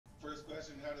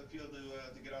question, how did it feel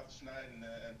to get off the schneid and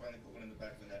finally put one in the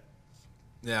back of the net?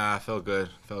 Yeah, I felt good.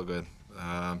 Felt good.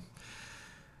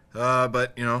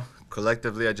 But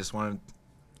collectively, I just wanted,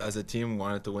 as a team,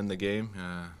 wanted to win the game.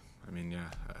 Yeah,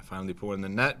 I finally put one in the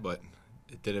net, but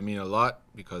it didn't mean a lot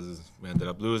because we ended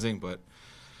up losing. But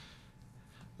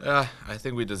I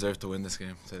think we deserve to win this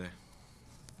game today.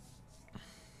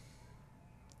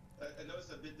 I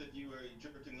noticed a bit that you were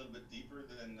drifting a little bit deeper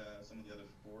than some of the other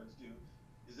forwards do.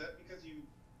 Is that because you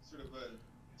sort of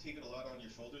take it a lot on your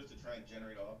shoulders to try and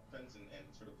generate offense and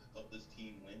sort of help this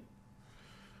team win?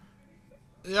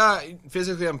 Yeah,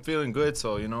 physically I'm feeling good,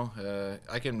 so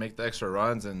I can make the extra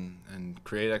runs and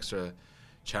create extra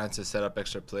chances, set up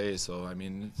extra plays. So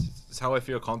it's how I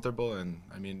feel comfortable, and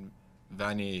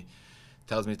Vanny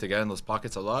tells me to get in those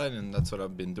pockets a lot, and that's what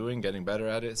I've been doing, getting better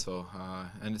at it. So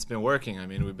and it's been working.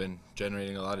 We've been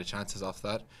generating a lot of chances off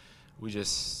that. We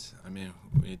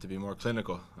need to be more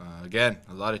clinical. Again,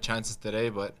 a lot of chances today,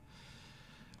 but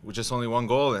with just only one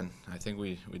goal, and I think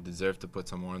we deserve to put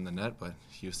some more in the net. But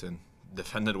Houston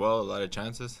defended well, a lot of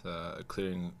chances,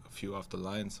 clearing a few off the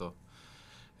line. So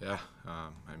yeah,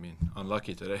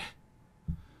 unlucky today.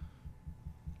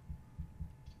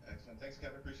 Excellent. Thanks,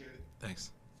 Kevin. Appreciate it.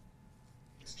 Thanks.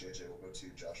 Thanks, JJ. We'll go to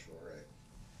Joshua Ray.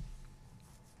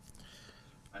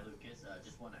 Hi, Lucas.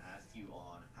 Just want to ask you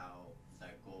on how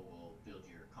that goal will build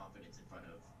your confidence in front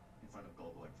of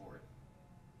goal going forward.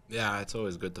 Yeah, it's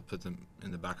always good to put them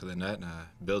in the back of the net.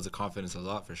 Builds the confidence a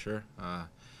lot for sure.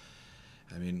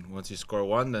 Once you score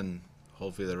one, then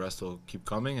hopefully the rest will keep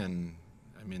coming, and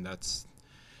that's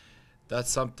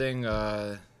something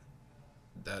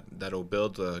that'll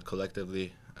build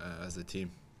collectively as a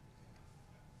team.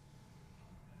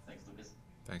 Thanks, Lucas.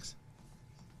 Thanks.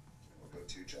 We'll go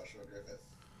to Joshua Griffith.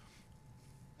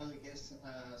 Lucas,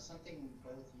 something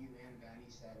both you and Vanny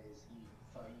said is he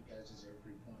thought you guys deserved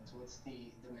 3 points. What's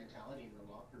the mentality in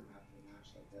the locker room after a match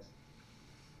like this?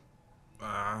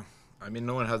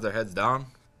 No one has their heads down.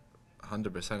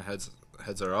 100%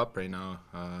 heads are up right now.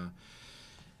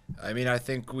 I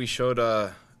think we showed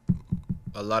a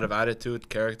lot of attitude,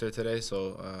 character today.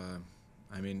 So,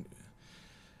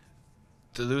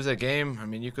 to lose a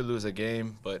game, you could lose a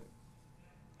game, but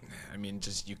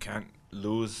just you can't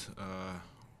lose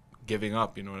giving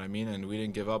up. You know what I mean? And we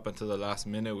didn't give up until the last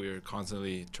minute. We were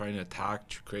constantly trying to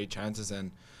attack, create chances,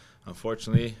 and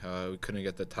unfortunately, we couldn't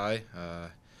get the tie.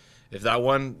 If that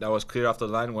one that was clear off the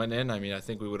line went in, I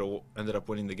think we would have ended up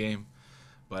winning the game.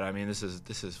 But this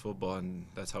is football, and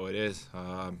that's how it is.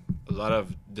 A lot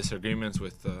of disagreements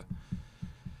with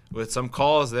some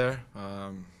calls there.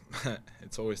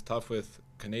 It's always tough with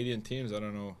Canadian teams. I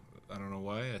don't know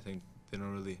why. I think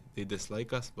they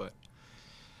dislike us, but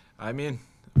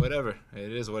whatever.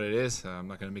 It is what it is. I'm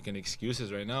not gonna make any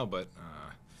excuses right now, but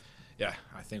yeah,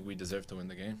 I think we deserve to win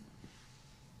the game.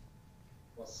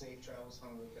 Well, safe travels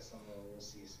home, Lucas, and we'll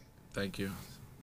see you soon. Thank you.